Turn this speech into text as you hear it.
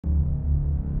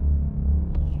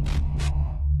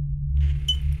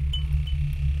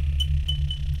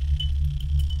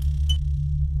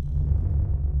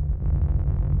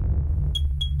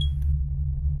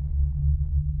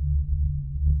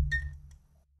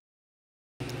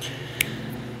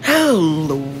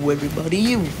Hello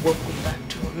everybody, welcome back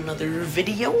to another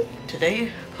video.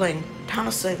 Today, playing Town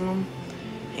of Salem,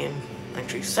 and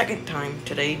actually second time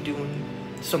today doing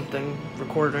something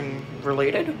recording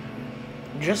related.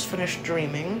 Just finished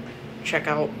streaming. Check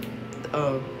out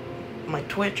my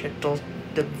Twitch at the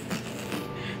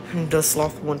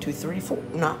Sloth 1234,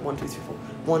 not 1234,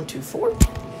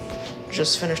 124.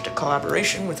 Just finished a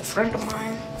collaboration with a friend of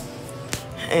mine,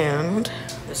 and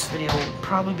this video will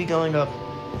probably be going up.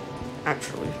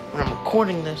 Actually, when I'm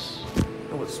recording this,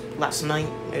 it was last night.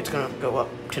 It's gonna go up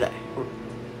today, or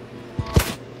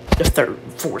the 3rd,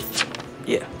 4th,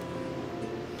 yeah.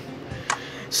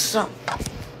 So,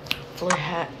 hopefully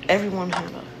everyone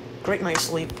had a great night's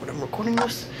sleep. When I'm recording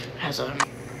this,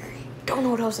 don't know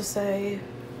what else to say.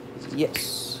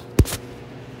 Yes,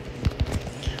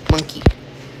 monkey.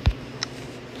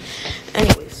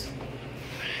 Anyways,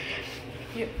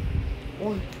 yeah.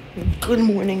 Well, good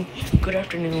morning, good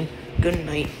afternoon, good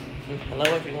night, and hello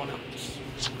everyone else.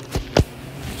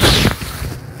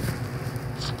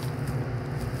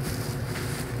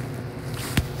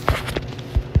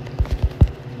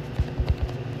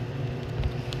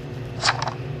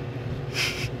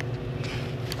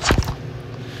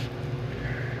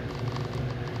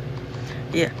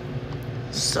 Yeah,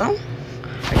 so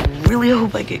I really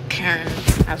hope I get Karen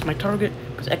as my target,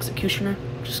 because Executioner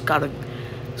just gotta.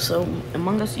 So,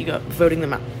 Among Us, you got voting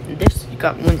them out. In this, you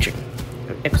got lynching.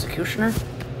 Executioner,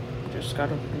 just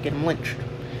gotta get him lynched.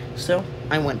 So,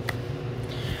 I win.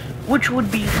 Which would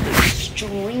be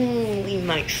extremely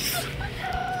nice.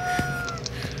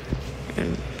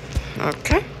 And,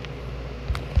 okay.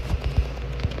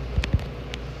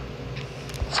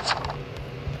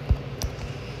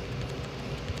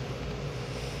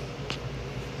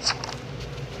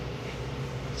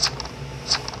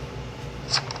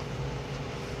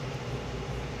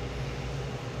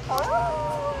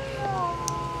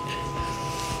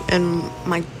 And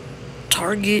my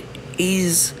target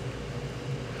is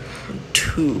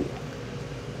 2.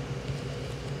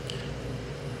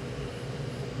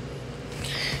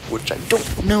 Which I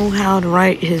don't know how to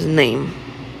write his name.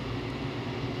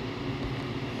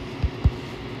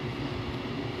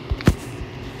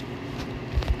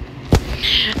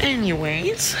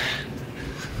 Anyways,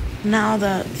 now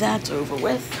that that's over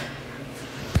with,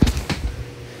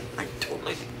 I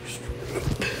totally.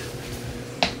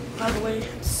 By the way,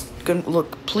 it's gonna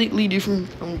look completely different.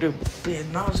 I'm gonna be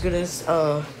not as good as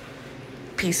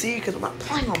PC, because I'm not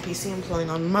playing on PC. I'm playing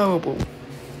on mobile,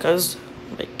 because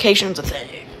vacation's a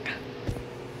thing.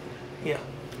 Yeah.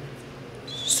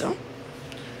 So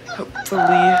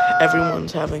hopefully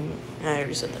everyone's having. I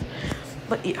already said that,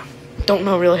 but yeah, don't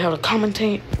know really how to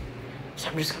commentate, so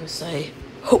I'm just gonna say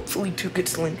hopefully 2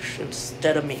 gets lynched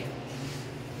instead of me,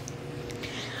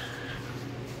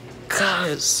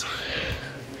 cause.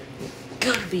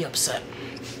 Gonna be upset.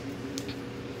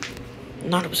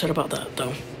 Not upset about that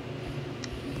though.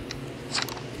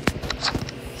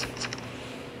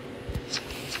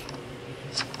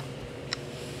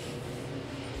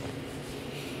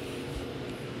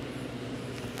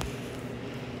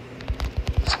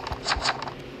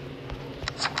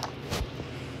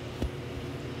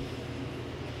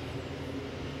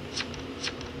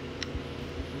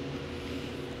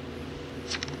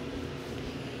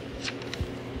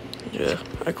 Yeah,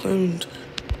 I claimed.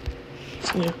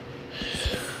 Yeah.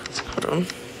 Hold on.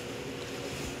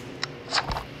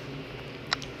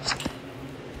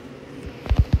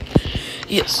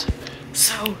 Yes.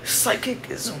 So, Psychic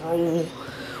is a role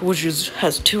which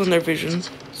has 2 in their vision.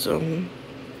 So,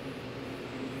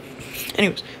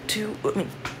 anyways,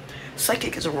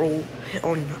 Psychic is a role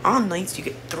on nights. You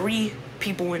get 3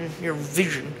 people in your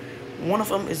vision. One of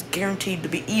them is guaranteed to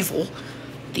be evil.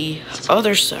 The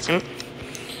other second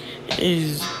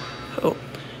is but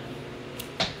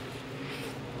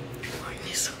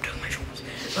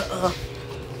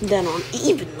then on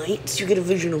even nights you get a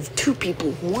vision of 2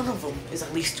 people. One of them is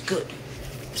at least good,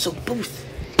 so both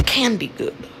can be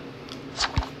good.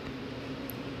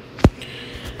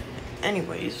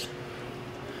 Anyways,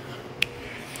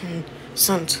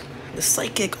 since the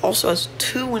Psychic also has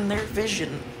 2 in their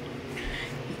vision,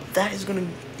 that is gonna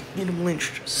get him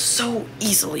lynched so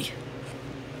easily.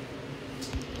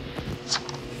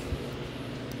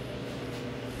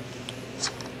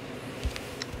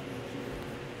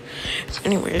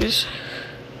 Anyways,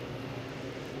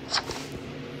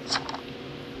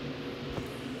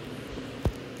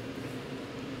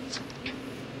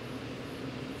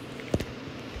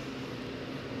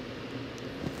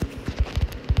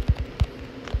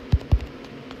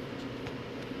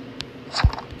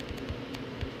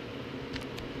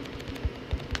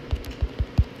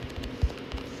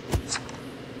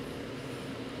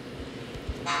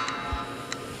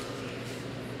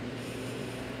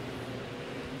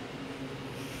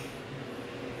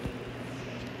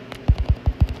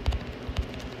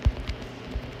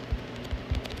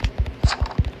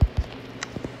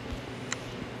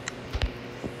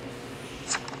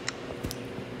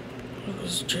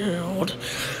 child.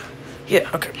 Yeah,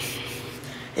 okay.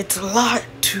 It's a lot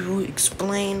to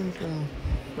explain in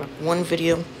one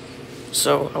video,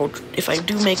 so if I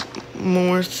do make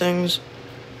more things,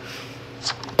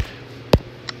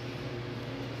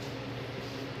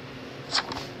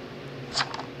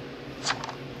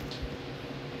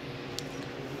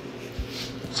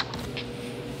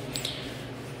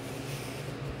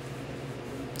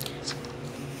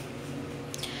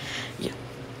 yeah,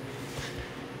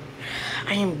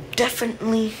 I am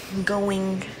definitely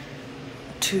going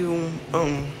to,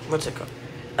 what's it called?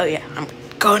 Oh yeah, I'm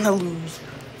gonna lose.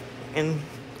 And,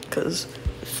 cause,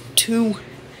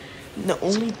 the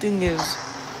only thing is,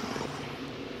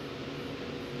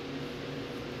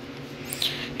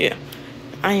 yeah,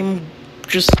 I'm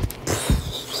just,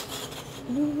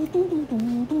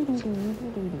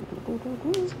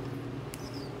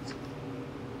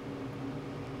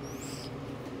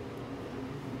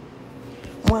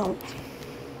 well,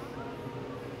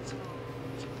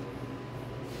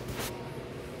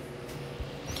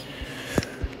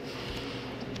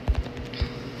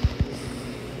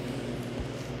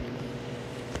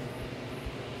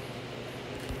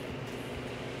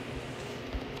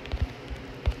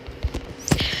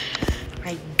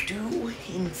 I do,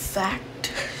 in fact,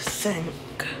 think,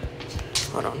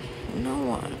 hold on, you know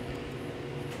what?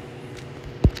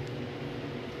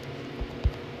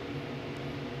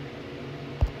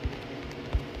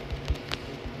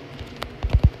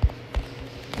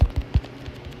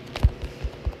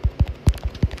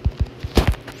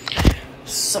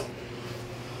 So,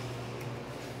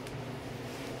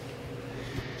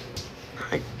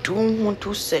 I do want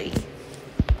to say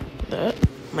that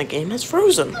my game has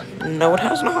frozen. No, it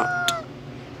has not.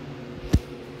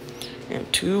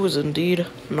 And 2 is indeed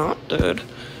not dead.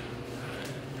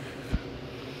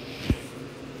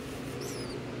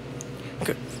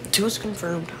 Okay, 2 is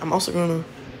confirmed. I'm also gonna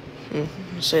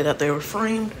say that they were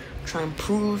framed, try and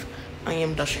prove I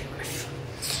am the sheriff.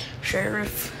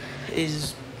 Sheriff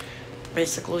is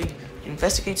basically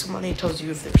investigate somebody and tells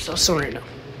you if they're sus or no.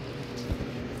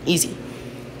 Easy.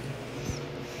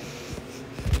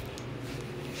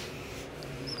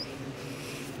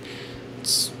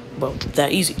 It's, well,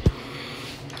 that easy.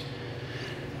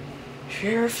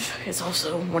 Sheriff is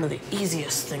also one of the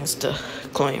easiest things to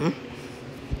claim.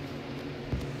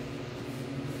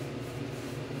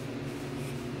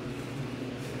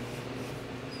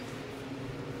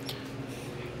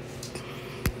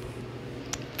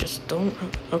 Just don't,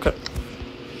 okay.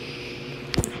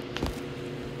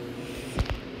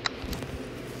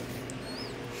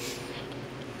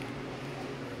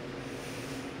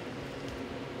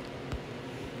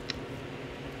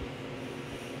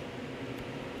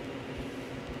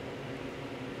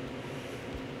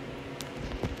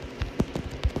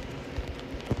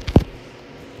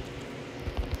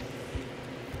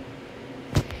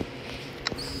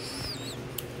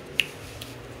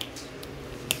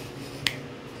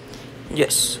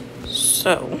 Yes,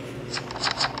 so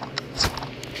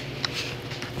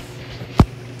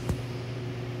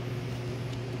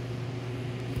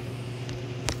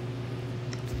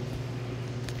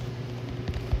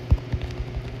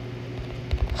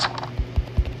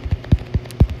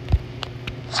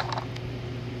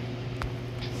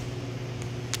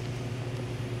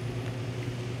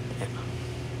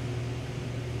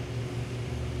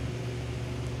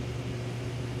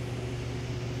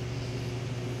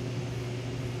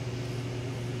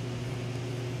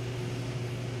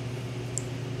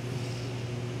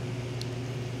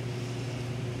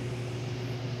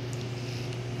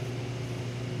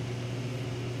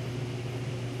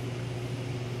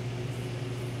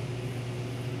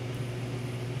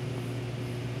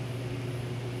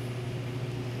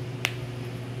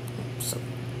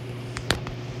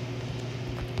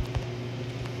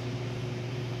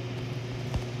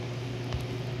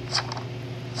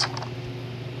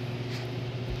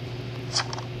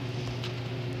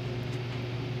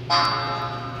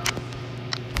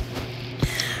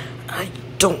I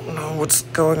don't know what's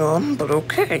going on, but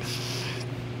okay.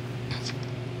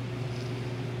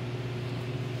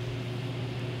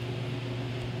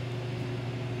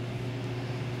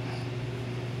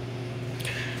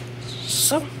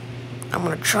 So, I'm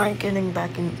gonna try getting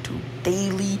back into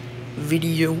daily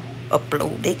video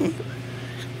uploading.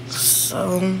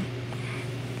 So,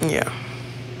 yeah.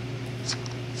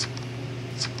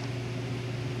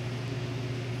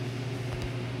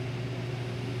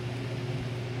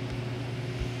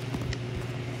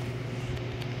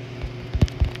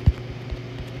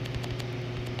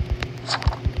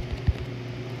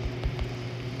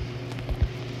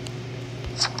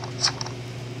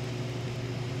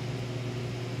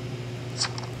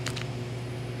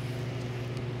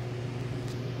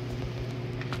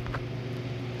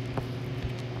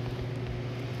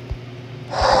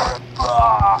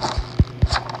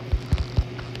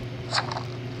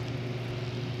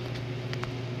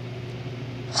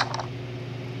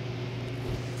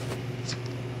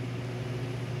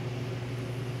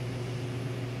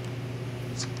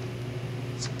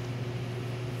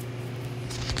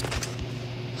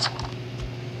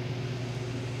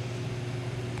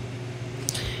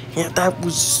 Yeah, that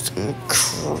was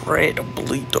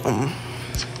incredibly dumb.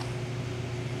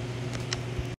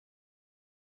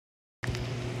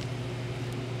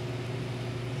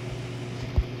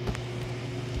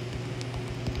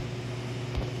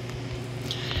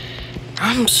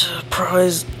 I'm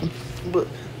surprised, but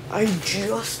I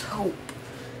just hope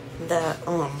that,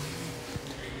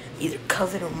 either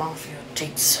Coven or Mafia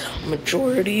takes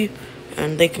majority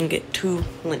and they can get 2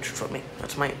 lynched from me.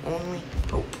 That's my only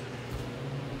hope.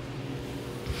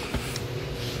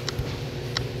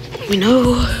 We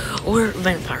know we're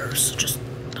vampires. Just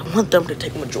I want them to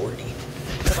take majority.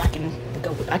 Because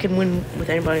I can win with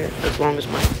anybody as long as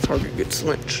my target gets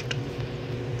lynched.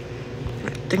 I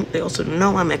think they also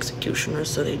know I'm executioner,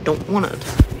 so they don't want to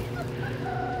attack me.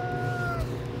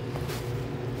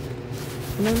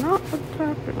 They're not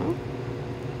attacking.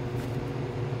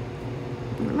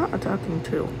 They're not attacking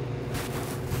too.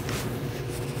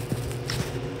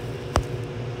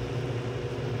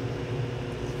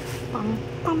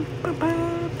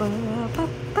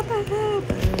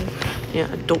 Yeah,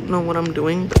 I don't know what I'm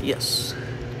doing, but yes.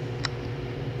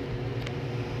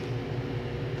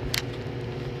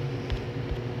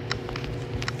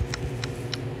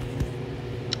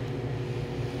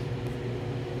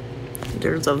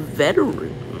 There's a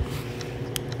veteran.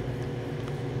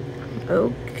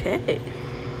 Okay.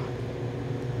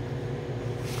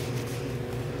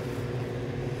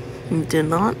 Did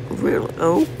not really.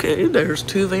 Okay, there's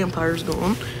 2 vampires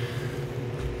gone.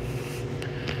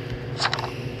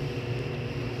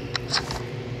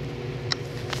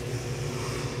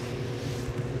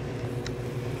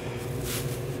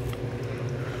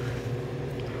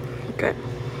 Okay.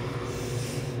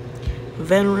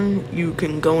 Veteran, you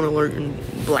can go on alert and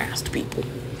blast people.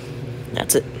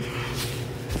 That's it.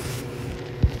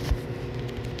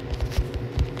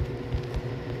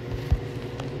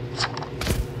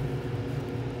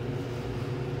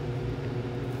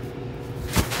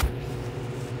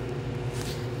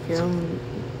 Yeah,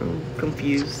 I'm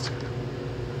confused.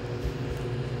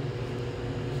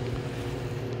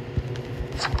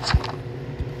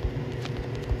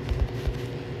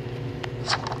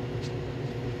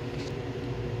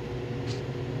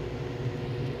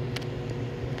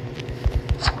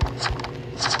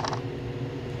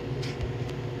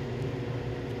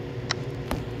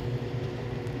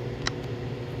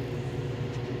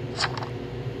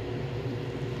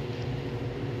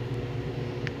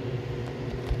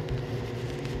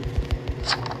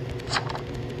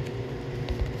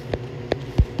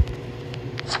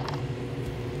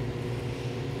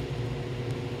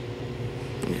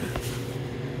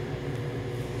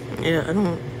 Yeah, I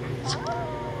don't.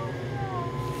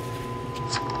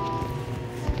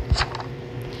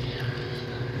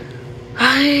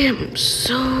 I am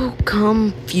so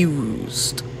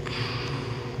confused.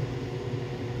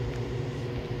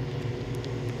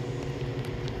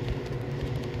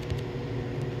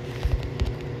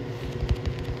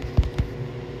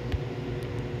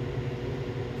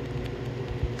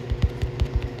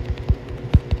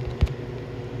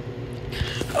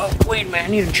 Oh, wait a minute, I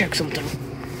need to check something.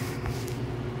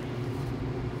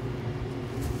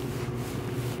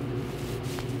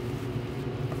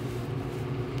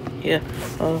 Yeah,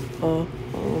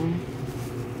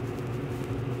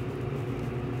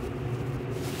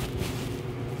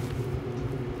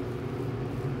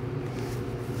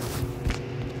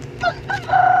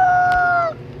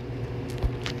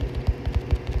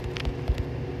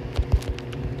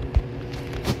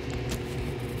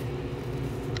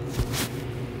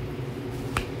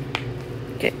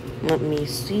 okay, let me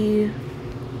see.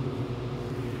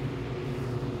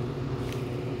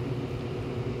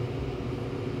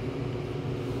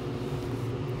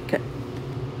 Okay.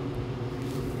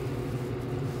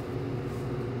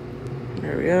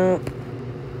 Hurry up.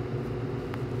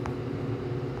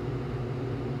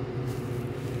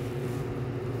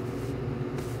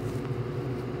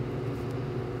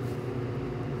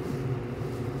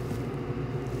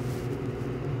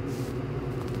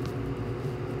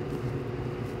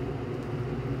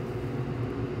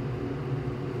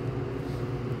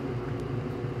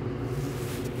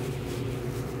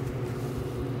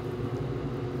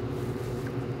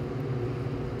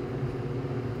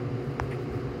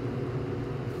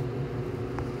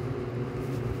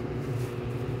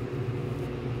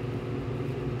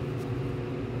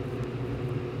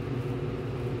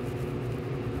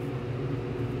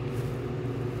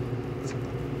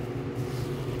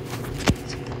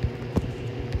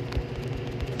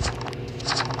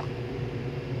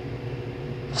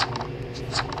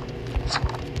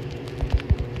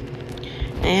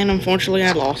 And unfortunately,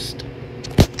 I lost.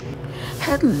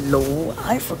 Hello,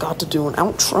 I forgot to do an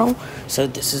outro, so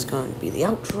this is going to be the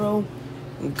outro.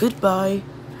 Goodbye,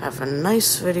 have a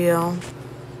nice video,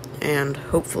 and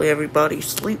hopefully everybody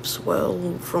sleeps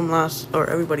well or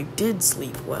everybody did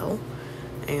sleep well,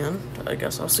 and I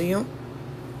guess I'll see you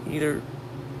either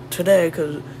today,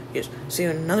 see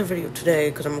you in another video today,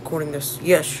 because I'm recording this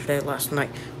last night.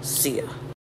 See ya.